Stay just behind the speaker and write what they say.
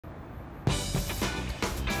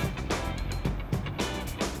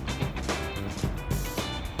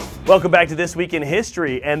Welcome back to This Week in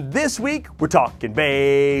History, and this week we're talking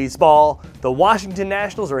baseball. The Washington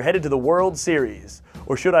Nationals are headed to the World Series.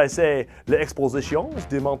 Or should I say, Les Expositions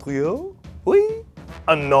de Montréal? Oui?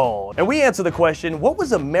 Non. And we answer the question, what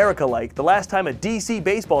was America like the last time a DC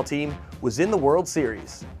baseball team was in the World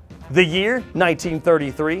Series? The year,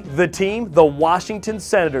 1933. The team, the Washington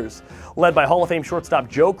Senators, led by Hall of Fame shortstop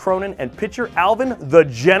Joe Cronin and pitcher Alvin the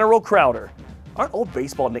General Crowder. Aren't old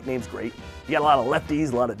baseball nicknames great? You got a lot of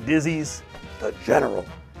lefties, a lot of dizzies. The General.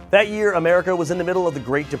 That year, America was in the middle of the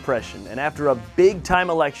Great Depression, and after a big-time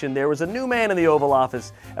election, there was a new man in the Oval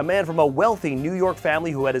Office, a man from a wealthy New York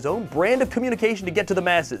family who had his own brand of communication to get to the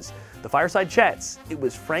masses, the fireside chats. It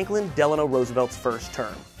was Franklin Delano Roosevelt's first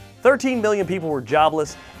term. 13 million people were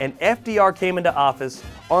jobless, and FDR came into office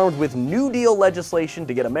armed with New Deal legislation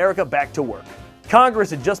to get America back to work. Congress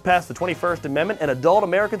had just passed the 21st Amendment, and adult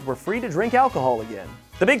Americans were free to drink alcohol again.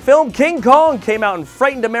 The big film King Kong came out and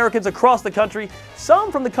frightened Americans across the country,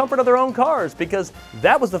 some from the comfort of their own cars, because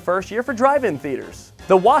that was the first year for drive-in theaters.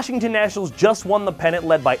 The Washington Nationals just won the pennant,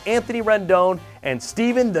 led by Anthony Rendon and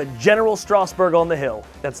Stephen the General Strasburg on the Hill.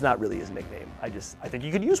 That's not really his nickname. I think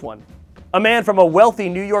you could use one. A man from a wealthy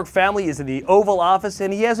New York family is in the Oval Office,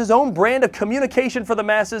 and he has his own brand of communication for the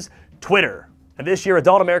masses, Twitter. And this year,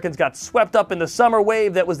 adult Americans got swept up in the summer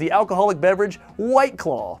wave that was the alcoholic beverage White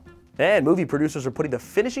Claw. And movie producers are putting the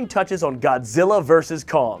finishing touches on Godzilla vs.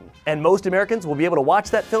 Kong. And most Americans will be able to watch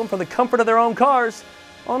that film from the comfort of their own cars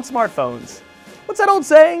on smartphones. What's that old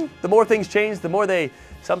saying? The more things change, the more they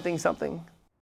something.